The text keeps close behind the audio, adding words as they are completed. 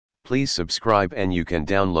Please subscribe and you can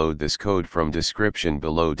download this code from description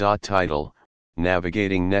below. Title: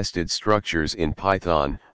 Navigating Nested Structures in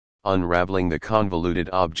Python, Unraveling the Convoluted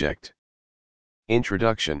Object.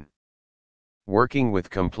 Introduction. Working with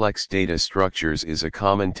complex data structures is a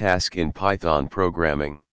common task in Python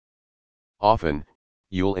programming. Often,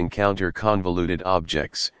 you'll encounter convoluted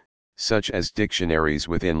objects, such as dictionaries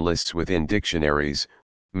within lists within dictionaries,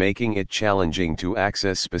 making it challenging to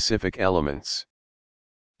access specific elements.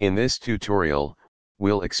 In this tutorial,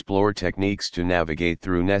 we'll explore techniques to navigate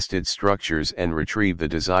through nested structures and retrieve the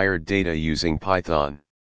desired data using Python.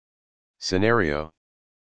 Scenario.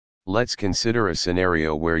 Let's consider a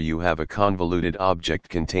scenario where you have a convoluted object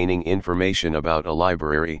containing information about a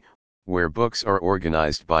library, where books are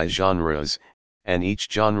organized by genres, and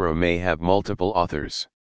each genre may have multiple authors.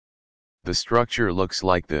 The structure looks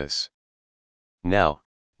like this. Now,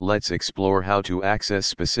 let's explore how to access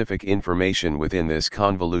specific information within this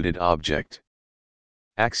convoluted object.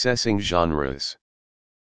 Accessing genres.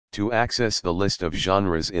 To access the list of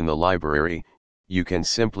genres in the library, you can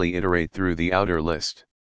simply iterate through the outer list.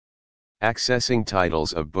 Accessing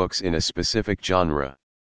titles of books in a specific genre.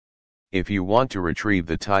 If you want to retrieve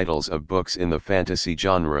the titles of books in the fantasy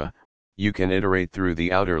genre, you can iterate through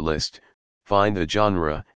the outer list, find the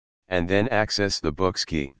genre, and then access the books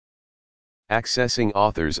key. Accessing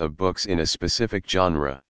authors of books in a specific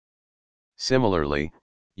genre. Similarly,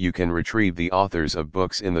 you can retrieve the authors of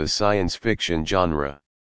books in the science fiction genre.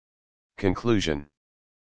 Conclusion.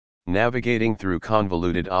 Navigating through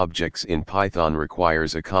convoluted objects in Python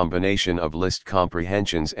requires a combination of list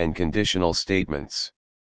comprehensions and conditional statements.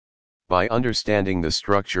 By understanding the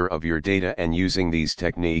structure of your data and using these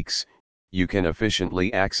techniques, you can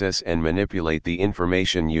efficiently access and manipulate the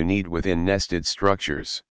information you need within nested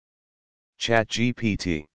structures.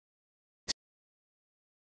 ChatGPT.